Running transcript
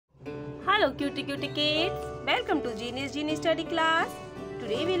Hello cutie kids, welcome to Genie study class.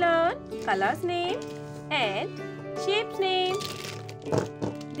 Today we learn colors name and shapes name.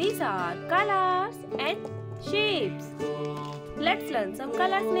 These are colors and shapes. Let's learn some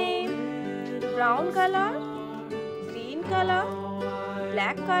colors name. Brown color, green color,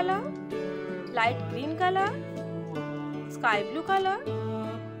 black color, light green color, sky blue color,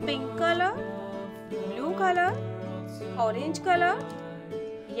 pink color, blue color, orange color,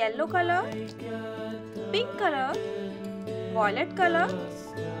 yellow color, pink color, violet color,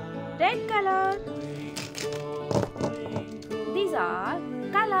 red color. These are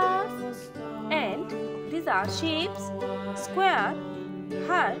colors and these are shapes: square,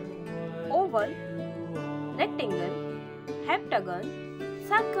 heart, oval, rectangle, heptagon,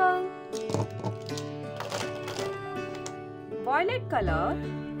 circle. Violet color,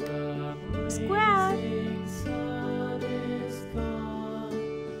 square.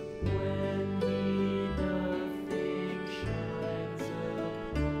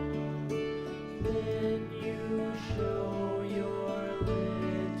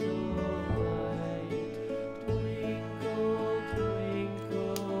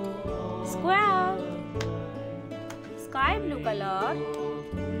 Square. Sky blue color,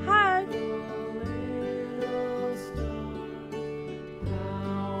 heart.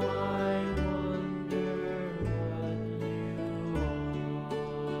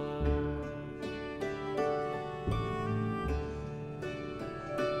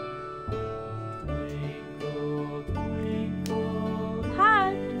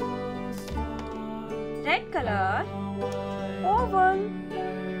 Heart. Red color, oval.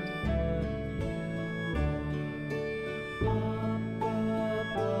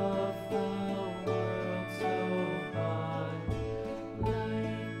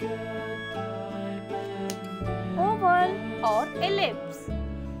 Oval or ellipse.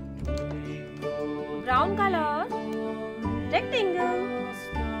 Brown color, rectangle.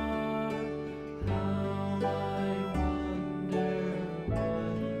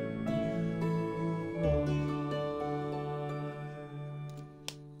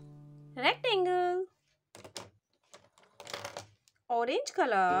 Rectangle. Orange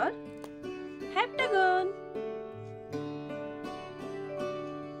color, heptagon.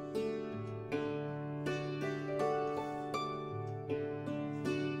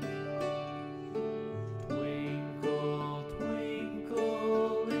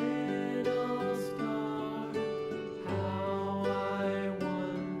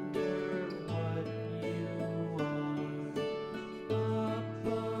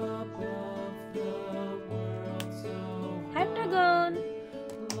 Heptagon.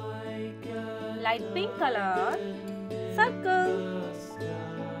 Light pink color, circle.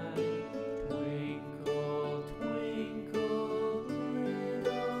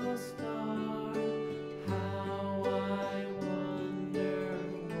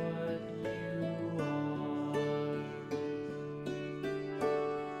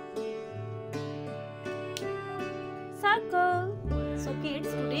 Circle. So kids,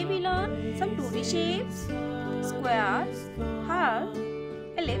 today we learn some 2D shapes: square, heart,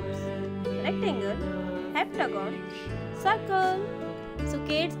 ellipse, rectangle, heptagon, circle. So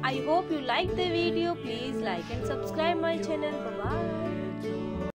kids, I hope you like the video. Please like and subscribe my channel. Bye bye.